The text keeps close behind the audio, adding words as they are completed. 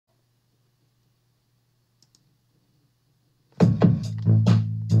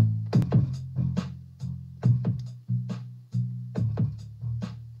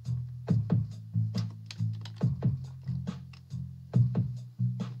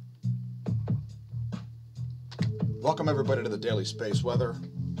Welcome everybody to the Daily Space Weather.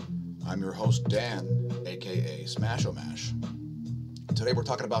 I'm your host Dan, aka smAsho. Today we're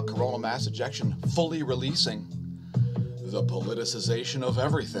talking about coronal mass ejection fully releasing the politicization of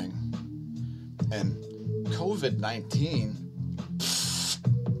everything. And COVID-19,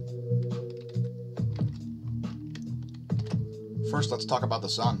 first let's talk about the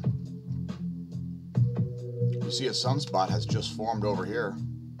sun. You see a sunspot has just formed over here.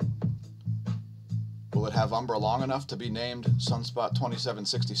 Will it have umbra long enough to be named Sunspot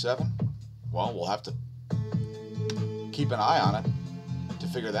 2767? Well, we'll have to keep an eye on it to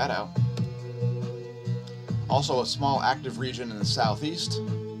figure that out. Also, a small active region in the southeast,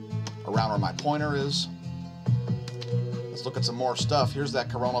 around where my pointer is. Let's look at some more stuff. Here's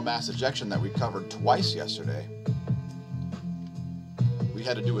that coronal mass ejection that we covered twice yesterday. We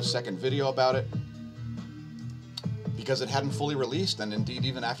had to do a second video about it because it hadn't fully released, and indeed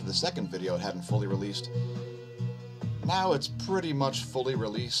even after the second video it hadn't fully released. Now it's pretty much fully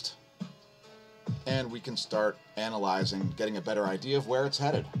released, and we can start analyzing, getting a better idea of where it's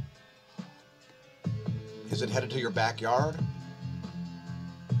headed. Is it headed to your backyard?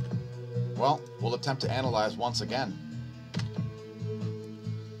 Well, we'll attempt to analyze once again.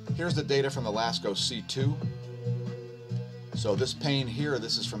 Here's the data from the LASCO C2. So this pane here,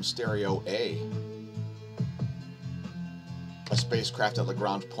 this is from stereo A. A spacecraft at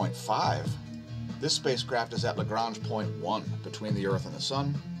Lagrange point 5. This spacecraft is at Lagrange point 1, between the Earth and the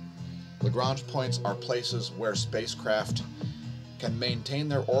Sun. Lagrange points are places where spacecraft can maintain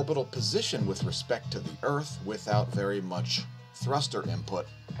their orbital position with respect to the Earth without very much thruster input.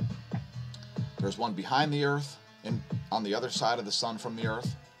 There's one behind the Earth, on the other side of the Sun from the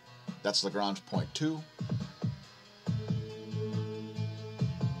Earth. That's Lagrange point 2.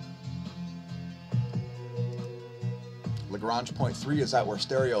 Lagrange point 3 is out where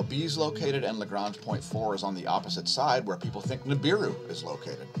stereo B is located, and Lagrange point 4 is on the opposite side where people think Nibiru is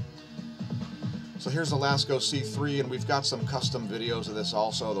located. So here's the LASCO C3, and we've got some custom videos of this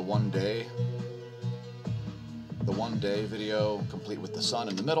also, the one day video complete with the sun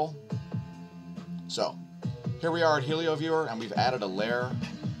in the middle. So here we are at HelioViewer, and we've added a layer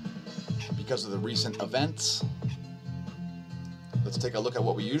because of the recent events. Let's take a look at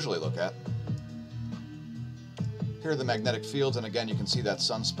what we usually look at. Here are the magnetic fields, and again you can see that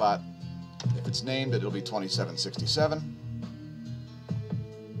sunspot. If it's named, it'll be 2767.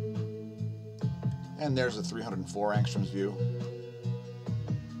 And there's a 304 angstroms view.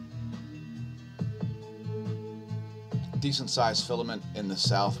 Decent sized filament in the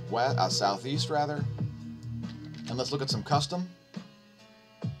southeast rather. And let's look at some custom.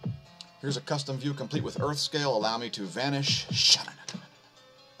 Here's a custom view complete with Earth scale. Allow me to vanish.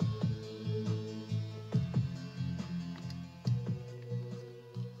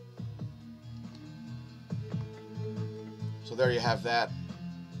 So there you have that.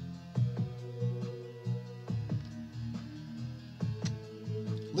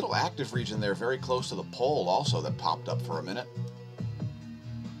 Little active region there very close to the pole also that popped up for a minute.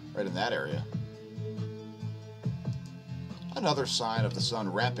 Right in that area. Another sign of the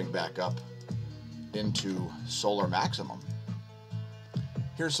sun ramping back up into solar maximum.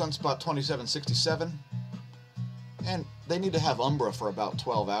 Here's sunspot 2767. And they need to have umbra for about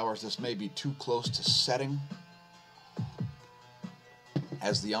 12 hours. This may be too close to setting,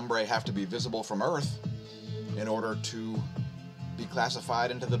 as the umbrae have to be visible from Earth in order to be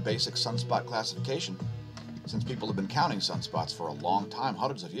classified into the basic sunspot classification, since people have been counting sunspots for a long time,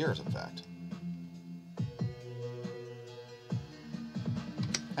 hundreds of years in fact.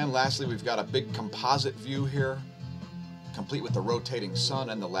 And lastly, we've got a big composite view here, complete with the rotating sun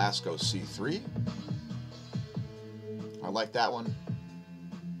and the LASCO C3. I like that one.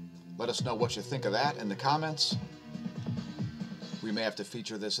 Let us know what you think of that in the comments. We may have to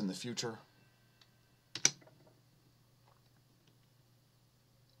feature this in the future.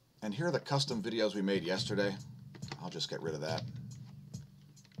 And here are the custom videos we made yesterday. I'll just get rid of that.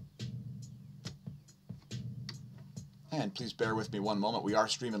 And please bear with me one moment. We are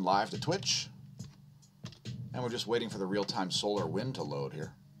streaming live to Twitch. And we're just waiting for the real-time solar wind to load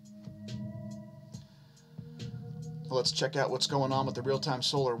here. So let's check out what's going on with the real-time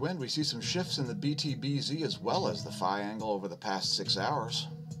solar wind. We see some shifts in the BT/BZ as well as the phi angle over the past 6 hours.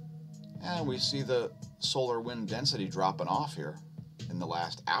 And we see the solar wind density dropping off here in the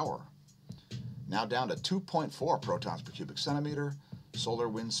last hour. Now down to 2.4 protons per cubic centimeter. Solar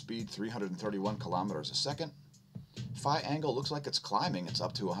wind speed 331 kilometers a second. Phi angle looks like it's climbing. It's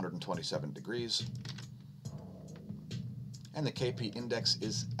up to 127 degrees. And the KP index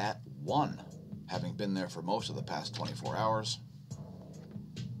is at 1, having been there for most of the past 24 hours.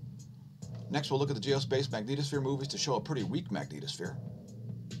 Next, we'll look at the geospace magnetosphere movies to show a pretty weak magnetosphere.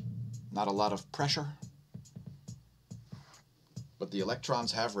 Not a lot of pressure, but the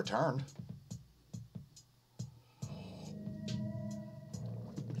electrons have returned.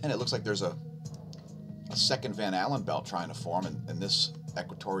 And it looks like there's a second Van Allen belt trying to form in this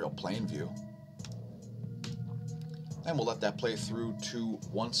equatorial plane view. And we'll let that play through to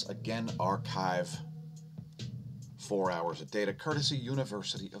once again archive 4 hours of data, courtesy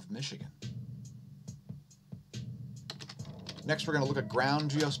University of Michigan. Next, we're going to look at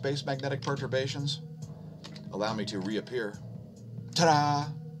ground geospace magnetic perturbations. Allow me to reappear. Ta-da!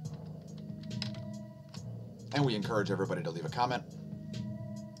 And we encourage everybody to leave a comment.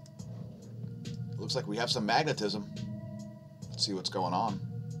 It looks like we have some magnetism. Let's see what's going on.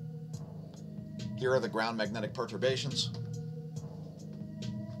 Here are the ground magnetic perturbations.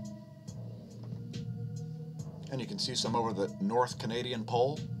 And you can see some over the North Canadian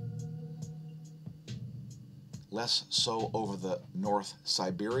pole. Less so over the North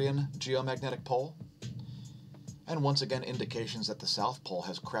Siberian geomagnetic pole. And once again, indications that the South Pole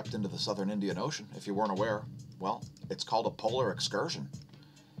has crept into the southern Indian Ocean. If you weren't aware, well, it's called a polar excursion,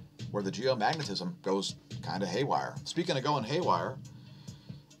 where the geomagnetism goes kind of haywire. Speaking of going haywire,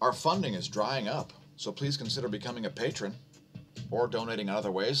 our funding is drying up, so please consider becoming a patron or donating in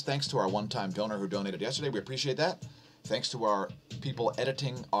other ways. Thanks to our one-time donor who donated yesterday. We appreciate that. Thanks to our people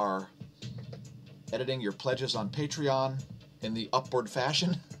editing your pledges on Patreon in the upward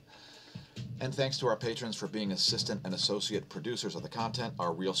fashion. And thanks to our patrons for being assistant and associate producers of the content.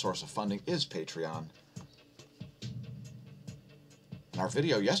 Our real source of funding is Patreon. And our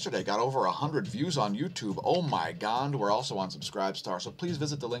video yesterday got over 100 views on YouTube. Oh my God, we're also on Subscribestar. So please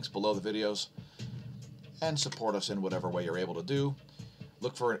visit the links below the videos and support us in whatever way you're able to do.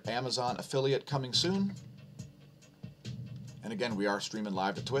 Look for an Amazon affiliate coming soon. And again, we are streaming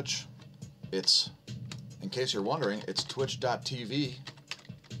live to Twitch. It's, in case you're wondering, it's twitch.tv/smAsho.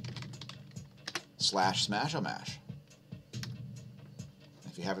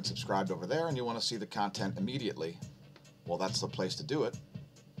 If you haven't subscribed over there and you want to see the content immediately, well, that's the place to do it.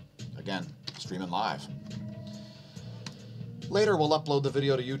 Again, streaming live. Later, we'll upload the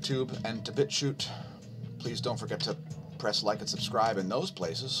video to YouTube and to BitChute. Please don't forget to press like and subscribe in those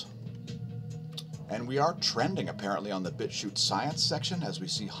places. And we are trending, apparently, on the BitChute science section, as we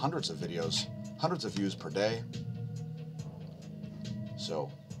see hundreds of videos, hundreds of views per day.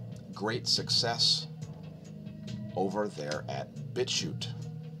 So, great success over there at BitChute.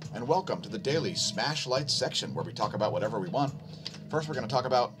 And welcome to the daily Smash Lights section, where we talk about whatever we want. First, we're going to talk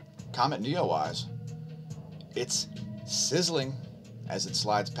about Comet Neowise. It's sizzling as it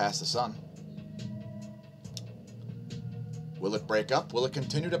slides past the sun. Will it break up? Will it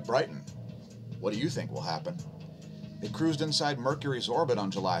continue to brighten? What do you think will happen? It cruised inside Mercury's orbit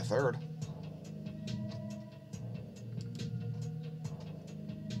on July 3rd.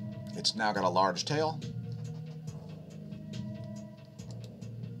 It's now got a large tail.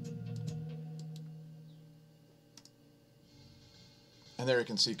 And there you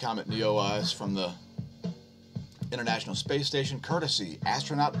can see Comet Neowise from the International Space Station, courtesy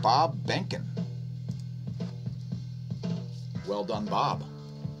astronaut Bob Behnken. Well done, Bob.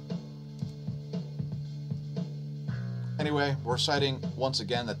 Anyway, we're citing once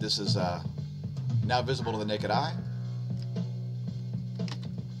again that this is now visible to the naked eye.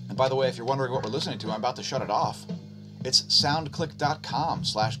 And by the way, if you're wondering what we're listening to, I'm about to shut it off. It's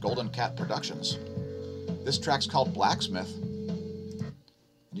soundclick.com/goldencatproductions. This track's called Blacksmith.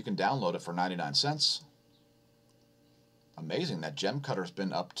 You can download it for 99 cents. Amazing that Gem Cutter's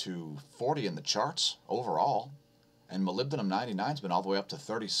been up to 40 in the charts overall, and Molybdenum 99's been all the way up to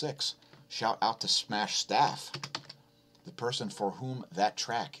 36. Shout out to Smash staff, the person for whom that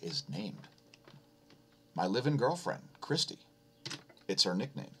track is named. My live-in girlfriend, Christy. It's her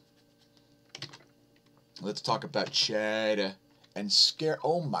nickname. Let's talk about China and scare.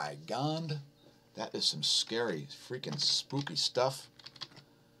 Oh my God, that is some scary, freaking spooky stuff.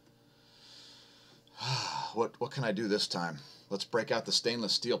 What can I do this time? Let's break out the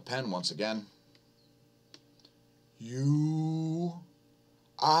stainless steel pen once again.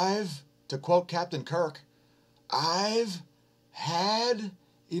 To quote Captain Kirk, I've had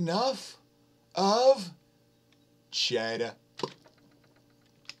enough of China.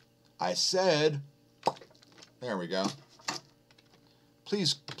 I said, there we go.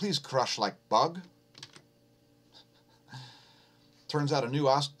 Please crush like bug. Turns out an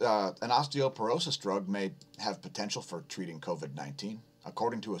osteoporosis drug may have potential for treating COVID-19,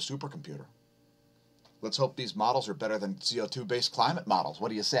 according to a supercomputer. Let's hope these models are better than CO2-based climate models. What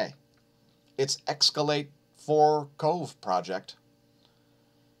do you say? It's Escalate 4 Cove project,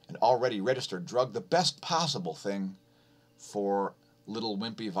 an already registered drug, the best possible thing for little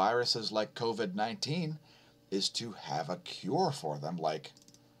wimpy viruses like COVID-19 is to have a cure for them, like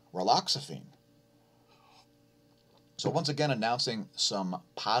raloxifene. So once again, announcing some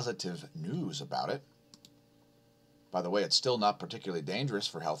positive news about it. By the way, it's still not particularly dangerous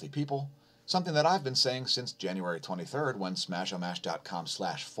for healthy people, something that I've been saying since January 23rd when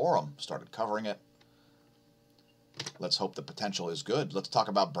smAsho.com/forum started covering it. Let's hope the potential is good. Let's talk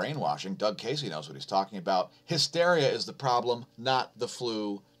about brainwashing. Doug Casey knows what he's talking about. Hysteria is the problem, not the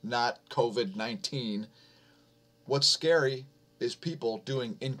flu, not COVID-19. What's scary is people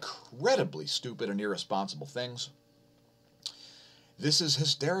doing incredibly stupid and irresponsible things. This is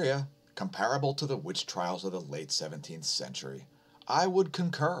hysteria comparable to the witch trials of the late 17th century. I would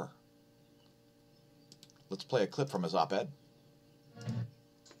concur. Let's play a clip from his op-ed.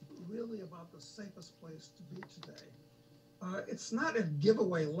 Really about the safest place to be today. It's not at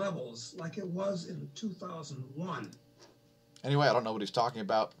giveaway levels like it was in 2001. Anyway, I don't know what he's talking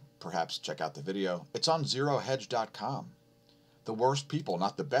about. Perhaps check out the video. It's on zerohedge.com. The worst people,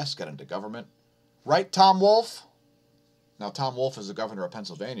 not the best, get into government. Right, Tom Wolf? Now, Tom Wolf is the governor of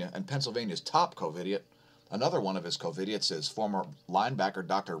Pennsylvania, and Pennsylvania's top COVIDiot. Another one of his COVIDiots is former linebacker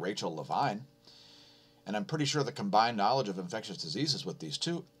Dr. Rachel Levine. And I'm pretty sure the combined knowledge of infectious diseases with these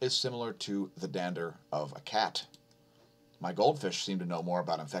two is similar to the dander of a cat. My goldfish seem to know more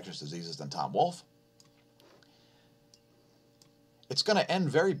about infectious diseases than Tom Wolf. It's going to end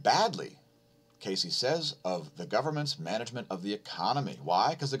very badly, Casey says, of the government's management of the economy.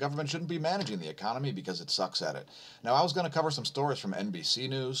 Why? Because the government shouldn't be managing the economy because it sucks at it. Now, I was going to cover some stories from NBC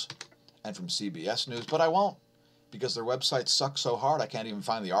News and from CBS News, but I won't, because their websites suck so hard I can't even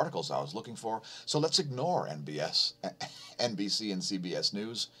find the articles I was looking for. So let's ignore NBC and CBS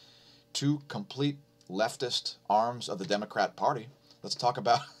News, two complete leftist arms of the Democrat Party. Let's talk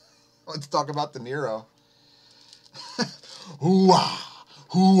about De Niro. Hoo-ah,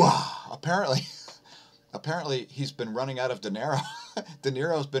 hoo-ah. Apparently he's been running out of dinero. De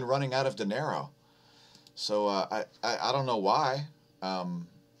Niro's been running out of dinero. So I don't know why. I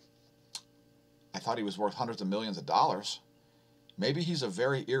thought he was worth hundreds of millions of dollars. Maybe he's a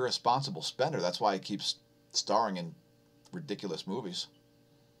very irresponsible spender. That's why he keeps starring in ridiculous movies.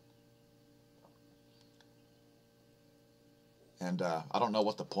 And I don't know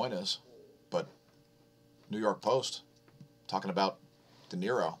what the point is, but New York Post, talking about De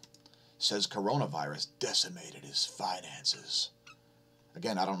Niro, says coronavirus decimated his finances.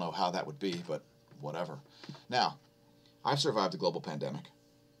 Again, I don't know how that would be, but whatever. Now, I've survived a global pandemic.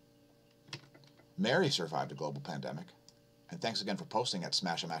 Mary survived a global pandemic. And thanks again for posting at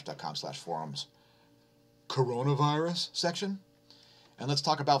smashamash.com/forums coronavirus section. And let's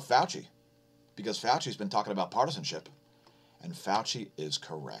talk about Fauci, because Fauci's been talking about partisanship, and Fauci is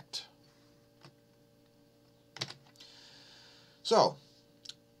correct. So,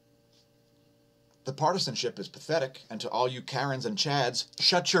 the partisanship is pathetic, and to all you Karens and Chads,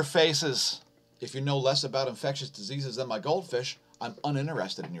 shut your faces. If you know less about infectious diseases than my goldfish, I'm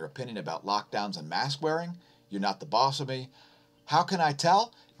uninterested in your opinion about lockdowns and mask wearing. You're not the boss of me. How can I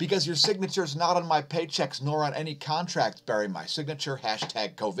tell? Because your signature's not on my paychecks nor on any contracts bearing my signature,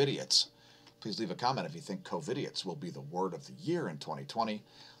 #COVIDiots. Please leave a comment if you think COVIDiots will be the word of the year in 2020.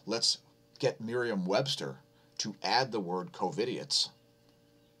 Let's get Merriam-Webster to add the word COVIDiots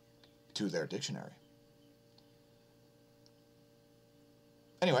to their dictionary.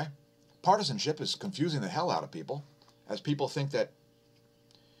 Anyway, partisanship is confusing the hell out of people, as people think that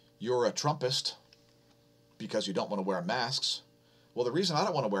you're a Trumpist because you don't want to wear masks. Well, the reason I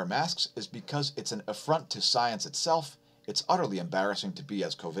don't want to wear masks is because it's an affront to science itself. It's utterly embarrassing to be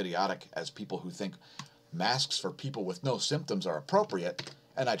as COVIDiotic as people who think masks for people with no symptoms are appropriate,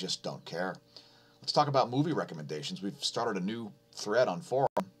 and I just don't care. Let's talk about movie recommendations. We've started a new thread on forum,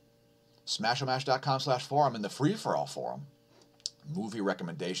 smashamash.com/forum in the free-for-all forum. Movie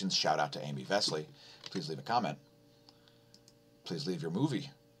recommendations. Shout out to Amy Vesley. Please leave a comment. Please leave your movie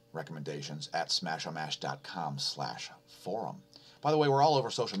recommendations at smashamash.com/forum. By the way, we're all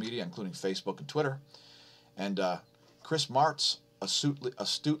over social media, including Facebook and Twitter. And Chris Martz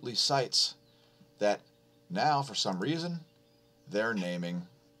astutely cites that now, for some reason, they're naming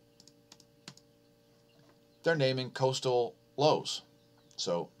coastal lows.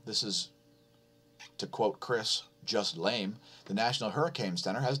 So this is, to quote Chris, just lame. The National Hurricane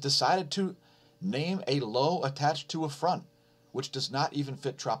Center has decided to name a low attached to a front, which does not even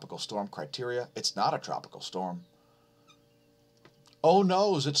fit tropical storm criteria. It's not a tropical storm. Oh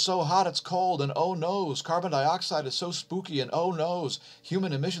noes, it's so hot it's cold, and oh noes, carbon dioxide is so spooky, and oh noes,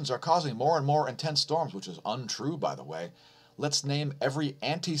 human emissions are causing more and more intense storms, which is untrue, by the way. Let's name every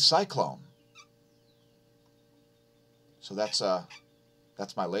anticyclone. So that's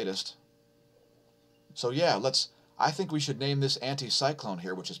my latest. So yeah, I think we should name this anticyclone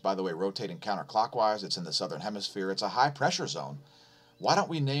here, which is, by the way, rotating counterclockwise. It's in the southern hemisphere. It's a high pressure zone. Why don't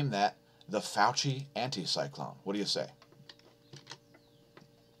we name that the Fauci anticyclone? What do you say?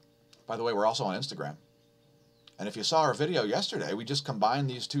 By the way, we're also on Instagram. And if you saw our video yesterday, we just combined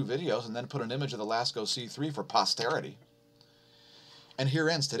these two videos and then put an image of the LASCO C3 for posterity. And here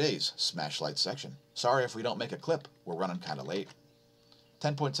ends today's Smash Light section. Sorry if we don't make a clip. We're running kind of late.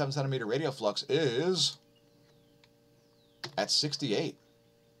 10.7 centimeter radial flux is at 68.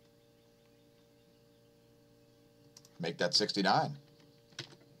 Make that 69.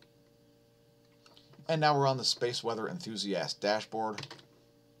 And now we're on the Space Weather Enthusiast dashboard.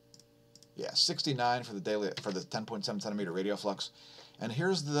 Yeah, 69 for the 10.7 centimeter radial flux. And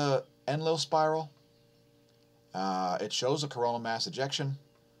here's the Enlil spiral. It shows a coronal mass ejection,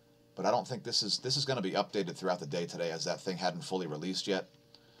 but I don't think this is going to be updated throughout the day today, as that thing hadn't fully released yet.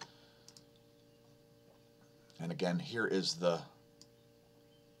 And again, here's the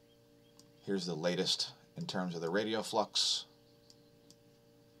latest in terms of the radial flux.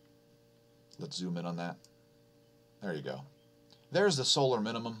 Let's zoom in on that. There you go. There's the solar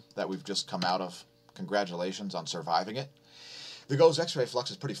minimum that we've just come out of. Congratulations on surviving it. The GOES X-ray flux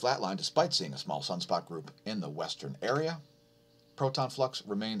is pretty flatlined despite seeing a small sunspot group in the western area. Proton flux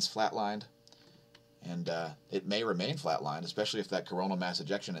remains flatlined, and it may remain flatlined, especially if that coronal mass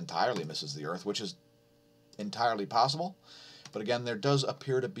ejection entirely misses the Earth, which is entirely possible. But again, there does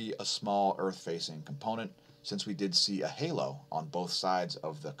appear to be a small Earth-facing component, since we did see a halo on both sides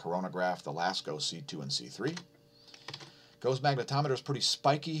of the coronagraph, the LASCO C2 and C3. GOES magnetometer is pretty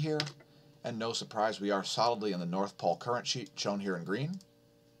spiky here, and no surprise, we are solidly in the North Pole current sheet, shown here in green.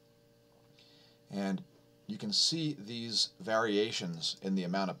 And you can see these variations in the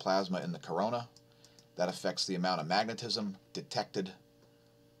amount of plasma in the corona. That affects the amount of magnetism detected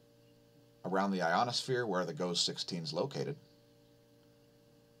around the ionosphere, where the GOES 16 is located.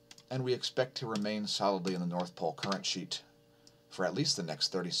 And we expect to remain solidly in the North Pole current sheet for at least the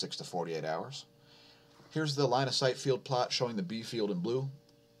next 36 to 48 hours. Here's the line of sight field plot showing the B field in blue.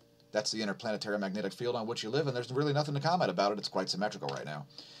 That's the interplanetary magnetic field on which you live, and there's really nothing to comment about it. It's quite symmetrical right now.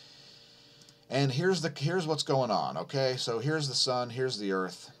 And here's what's going on, okay? So here's the sun, here's the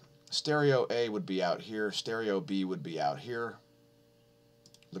Earth. Stereo A would be out here, stereo B would be out here.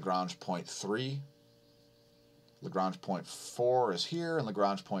 Lagrange point 3. Lagrange point 4 is here, and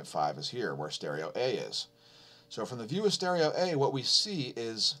Lagrange point 5 is here, where stereo A is. So from the view of stereo A, what we see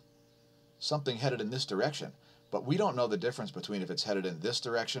is something headed in this direction. But we don't know the difference between if it's headed in this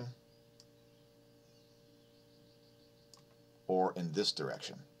direction or in this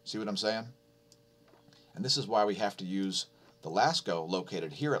direction. See what I'm saying? And this is why we have to use the LASCO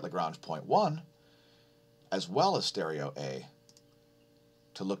located here at Lagrange point 1, as well as stereo A,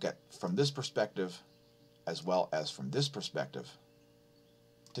 to look at from this perspective as well as from this perspective,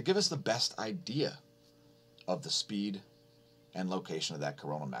 to give us the best idea of the speed and location of that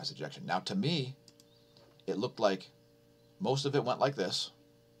coronal mass ejection. Now, to me, it looked like most of it went like this.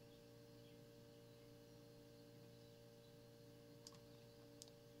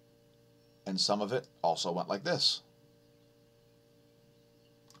 And some of it also went like this.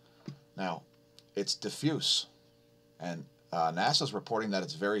 Now, it's diffuse, and NASA's reporting that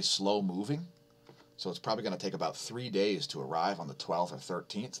it's very slow moving, so it's probably going to take about 3 days to arrive on the 12th or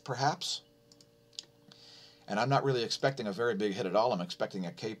 13th, perhaps. And I'm not really expecting a very big hit at all. I'm expecting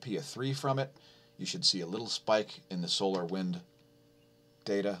a KP of 3 from it. You should see a little spike in the solar wind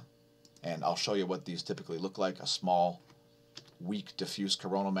data, and I'll show you what these typically look like. A small, weak, diffuse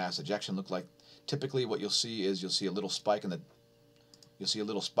coronal mass ejection look like. Typically, what you'll see is you'll see a little spike in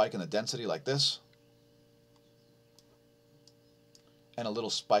the density like this, and a little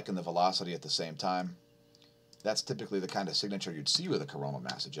spike in the velocity at the same time. That's typically the kind of signature you'd see with a coronal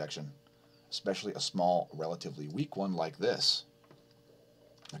mass ejection, especially a small, relatively weak one like this.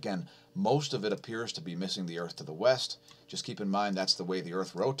 Again, most of it appears to be missing the Earth to the west. Just keep in mind that's the way the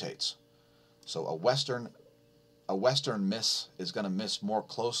Earth rotates. So a western miss is going to miss more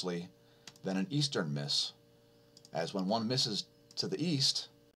closely than an eastern miss, as when one misses to the east,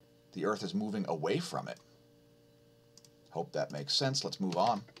 the Earth is moving away from it. Hope that makes sense. Let's move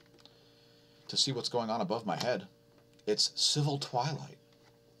on to see what's going on above my head. It's civil twilight.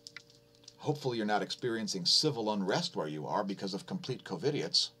 Hopefully you're not experiencing civil unrest where you are because of complete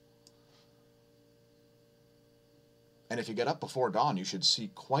COVIDiots. And if you get up before dawn, you should see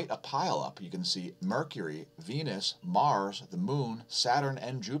quite a pile-up. You can see Mercury, Venus, Mars, the Moon, Saturn,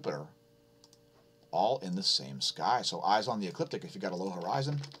 and Jupiter, all in the same sky. So eyes on the ecliptic if you got a low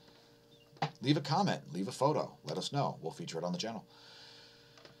horizon. Leave a comment, leave a photo, let us know. We'll feature it on the channel.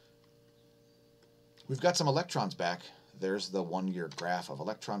 We've got some electrons back. There's the 1-year graph of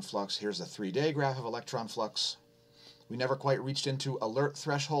electron flux. Here's the 3-day graph of electron flux. We never quite reached into alert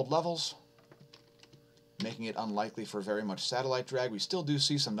threshold levels, making it unlikely for very much satellite drag. We still do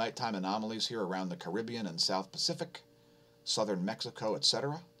see some nighttime anomalies here around the Caribbean and South Pacific, southern Mexico,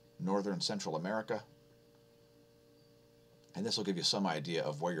 etc., northern Central America. And this will give you some idea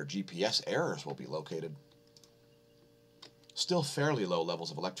of where your GPS errors will be located. Still fairly low levels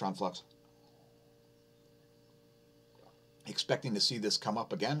of electron flux. Expecting to see this come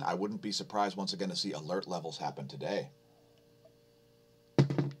up again. I wouldn't be surprised once again to see alert levels happen today.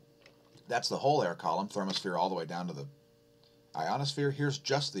 That's the whole air column, thermosphere all the way down to the ionosphere. Here's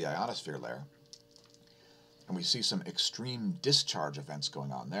just the ionosphere layer. And we see some extreme discharge events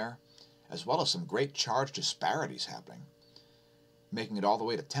going on there, as well as some great charge disparities happening, making it all the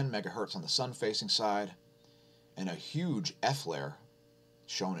way to 10 megahertz on the sun-facing side, and a huge F layer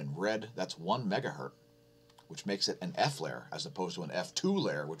shown in red. That's 1 megahertz, which makes it an F layer as opposed to an F2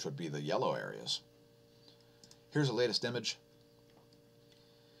 layer, which would be the yellow areas. Here's the latest image.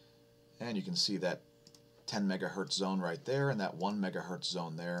 And you can see that 10 megahertz zone right there and that 1 megahertz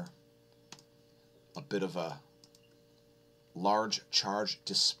zone there. A bit of a large charge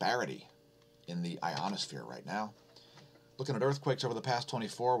disparity in the ionosphere right now. Looking at earthquakes over the past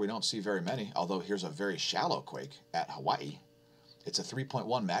 24, we don't see very many, although here's a very shallow quake at Hawaii. It's a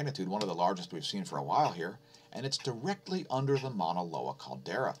 3.1 magnitude, one of the largest we've seen for a while here, and it's directly under the Mauna Loa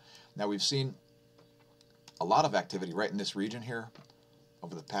caldera. Now we've seen a lot of activity right in this region here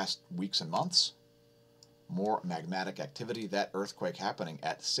over the past weeks and months. More magmatic activity, that earthquake happening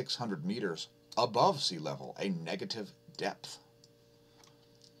at 600 meters above sea level, a negative depth.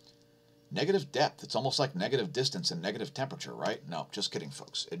 Negative depth, it's almost like negative distance and negative temperature, right? No, just kidding,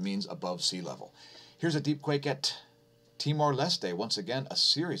 folks. It means above sea level. Here's a deep quake at Timor-Leste. Once again, a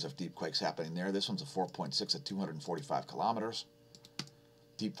series of deep quakes happening there. This one's a 4.6 at 245 kilometers.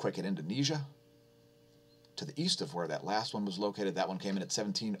 Deep quake at Indonesia. To the east of where that last one was located, that one came in at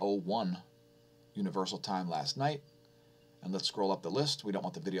 17:01 Universal Time last night. And let's scroll up the list. We don't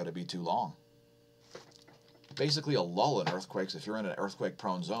want the video to be too long. Basically a lull in earthquakes. If you're in an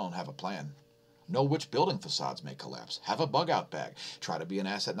earthquake-prone zone, have a plan. Know which building facades may collapse. Have a bug-out bag. Try to be an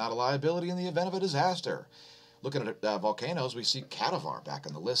asset, not a liability in the event of a disaster. Looking at volcanoes, we see Kadivar back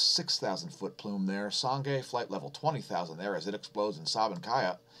on the list. 6,000-foot plume there. Sangay, flight level 20,000 there as it explodes in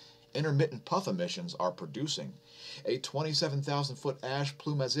Sabancaya. Intermittent puff emissions are producing a 27,000-foot ash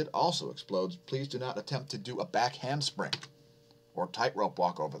plume as it also explodes. Please do not attempt to do a back handspring or tightrope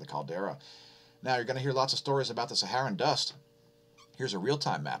walk over the caldera. Now, you're going to hear lots of stories about the Saharan dust. Here's a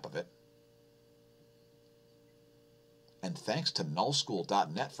real-time map of it. And thanks to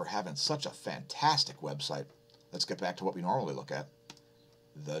nullschool.net for having such a fantastic website. Let's get back to what we normally look at,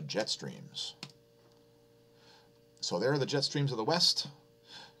 the jet streams. So there are the jet streams of the west.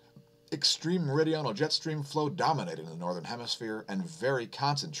 Extreme meridional jet stream flow dominating the northern hemisphere, and very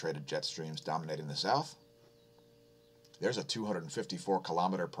concentrated jet streams dominating the south. There's a 254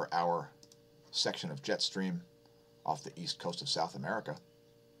 kilometer per hour section of jet stream off the east coast of South America.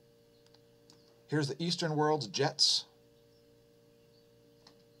 Here's the eastern world's jets.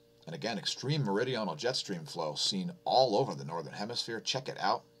 And again, extreme meridional jet stream flow seen all over the northern hemisphere. Check it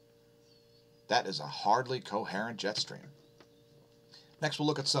out. That is a hardly coherent jet stream. Next, we'll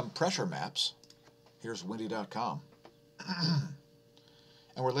look at some pressure maps. Here's windy.com.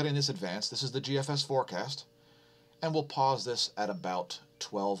 And we're letting this advance. This is the GFS forecast. And we'll pause this at about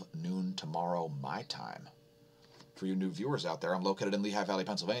 12 noon tomorrow, my time. For you new viewers out there, I'm located in Lehigh Valley,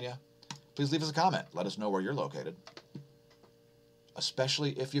 Pennsylvania. Please leave us a comment. Let us know where you're located.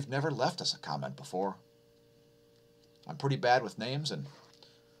 Especially if you've never left us a comment before. I'm pretty bad with names, and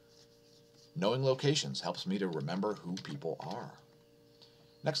knowing locations helps me to remember who people are.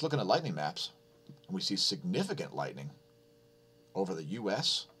 Next, looking at lightning maps, and we see significant lightning over the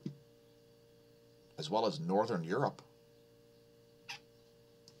U.S., as well as northern Europe.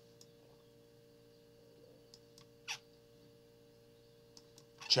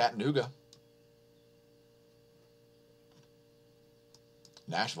 Chattanooga.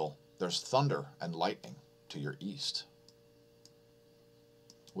 Nashville. There's thunder and lightning to your east.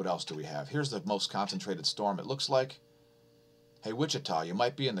 What else do we have? Here's the most concentrated storm, it looks like. Hey, Wichita, you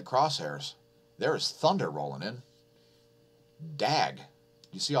might be in the crosshairs. There is thunder rolling in. Dag.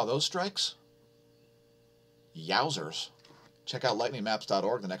 You see all those strikes? Yowzers. Check out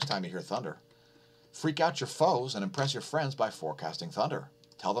lightningmaps.org the next time you hear thunder. Freak out your foes and impress your friends by forecasting thunder.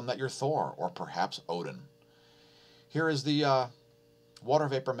 Tell them that you're Thor or perhaps Odin. Here is the water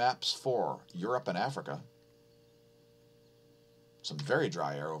vapor maps for Europe and Africa. Some very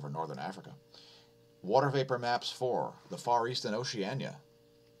dry air over northern Africa. Water vapor maps for the Far East and Oceania.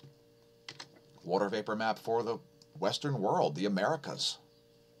 Water vapor map for the Western world, the Americas.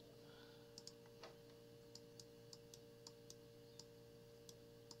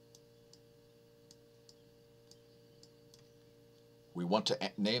 We want to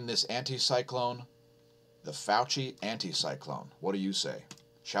name this anticyclone the Fauci anticyclone. What do you say?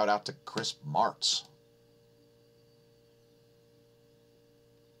 Shout out to Chris Martz.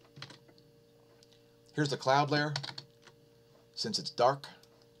 Here's the cloud layer. Since it's dark,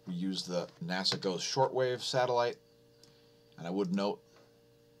 we use the NASA GOES shortwave satellite. And I would note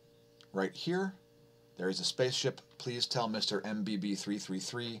right here, there is a spaceship. Please tell Mr.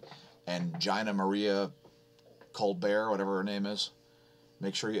 MBB333 and Gina Maria Colbert, whatever her name is.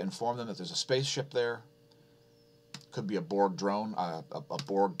 Make sure you inform them that there's a spaceship there. Could be a Borg drone, a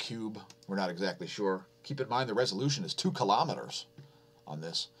Borg cube. We're not exactly sure. Keep in mind the resolution is 2 kilometers on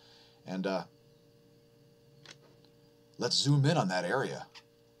this. And let's zoom in on that area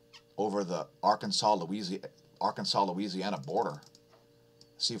over the Arkansas-Louisiana border.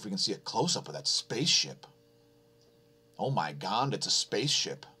 See if we can see a close-up of that spaceship. Oh my God, it's a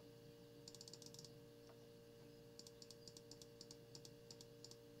spaceship.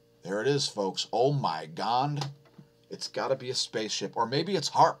 There it is, folks. Oh my God. It's got to be a spaceship, or maybe it's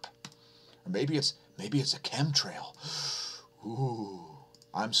HARP, or maybe it's a chemtrail. Ooh,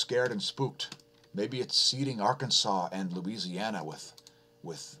 I'm scared and spooked. Maybe it's seeding Arkansas and Louisiana with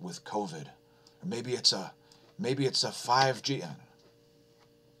COVID, or maybe it's a 5G,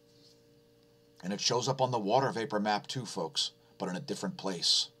 and it shows up on the water vapor map too, folks, but in a different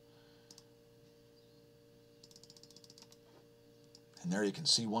place. And there you can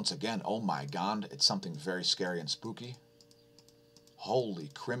see once again, oh my God, it's something very scary and spooky. Holy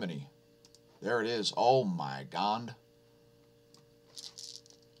criminy. There it is. Oh my God.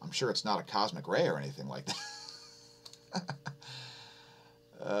 I'm sure it's not a cosmic ray or anything like that.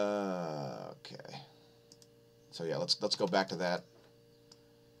 Okay. So yeah, let's go back to that.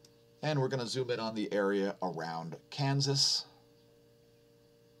 And we're going to zoom in on the area around Kansas.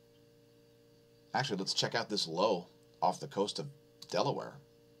 Actually, let's check out this low off the coast of Delaware.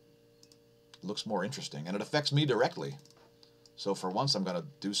 It looks more interesting, and it affects me directly. So for once, I'm going to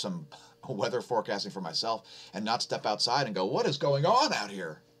do some weather forecasting for myself and not step outside and go, what is going on out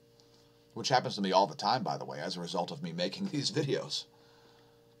here? Which happens to me all the time, by the way, as a result of me making these videos.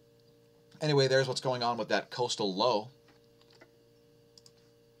 Anyway, there's what's going on with that coastal low,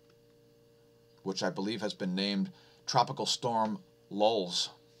 which I believe has been named Tropical Storm Lulz.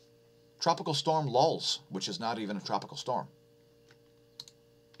 Tropical Storm Lulz, which is not even a tropical storm.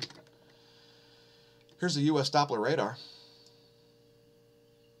 Here's the U.S. Doppler radar.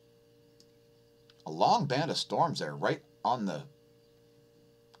 A long band of storms there, right on the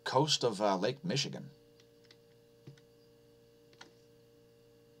coast of Lake Michigan.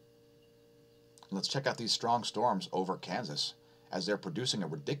 Let's check out these strong storms over Kansas, as they're producing a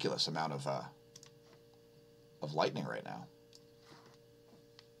ridiculous amount of lightning right now.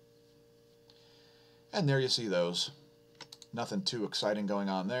 And there you see those. Nothing too exciting going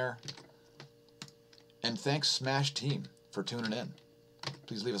on there. And thanks, Smash Team, for tuning in.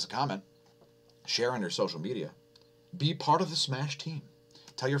 Please leave us a comment. Share on your social media. Be part of the Smash Team.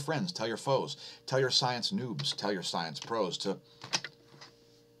 Tell your friends, tell your foes, tell your science noobs, tell your science pros to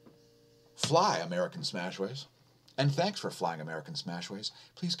fly American Smashways. And thanks for flying American Smashways.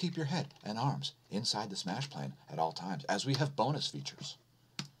 Please keep your head and arms inside the Smash plane at all times, as we have bonus features.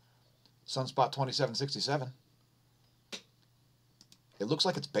 Sunspot 2767. It looks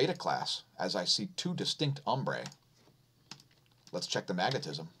like it's beta class, as I see 2 distinct umbrae. Let's check the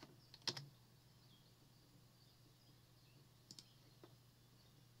magnetism.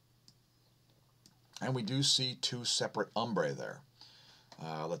 And we do see 2 separate umbrae there.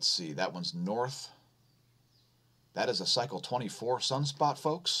 Let's see, that one's north. That is a cycle 24 sunspot,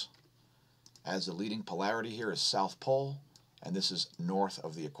 folks, as the leading polarity here is South Pole, and this is north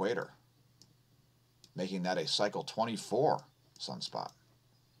of the equator, making that a cycle 24 sunspot.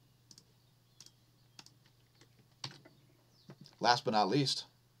 Last but not least,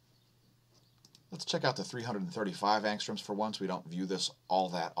 let's check out the 335 angstroms for once. We don't view this all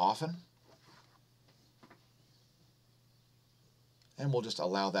that often. And we'll just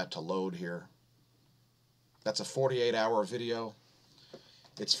allow that to load here. That's a 48-hour video.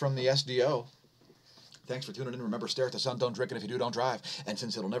 It's from the SDO. Thanks for tuning in. Remember, stare at the sun, don't drink it. If you do, don't drive. And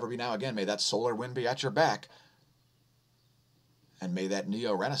since it'll never be now again, may that solar wind be at your back. And may that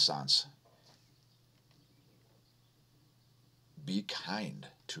neo-renaissance be kind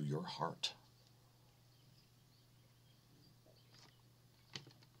to your heart.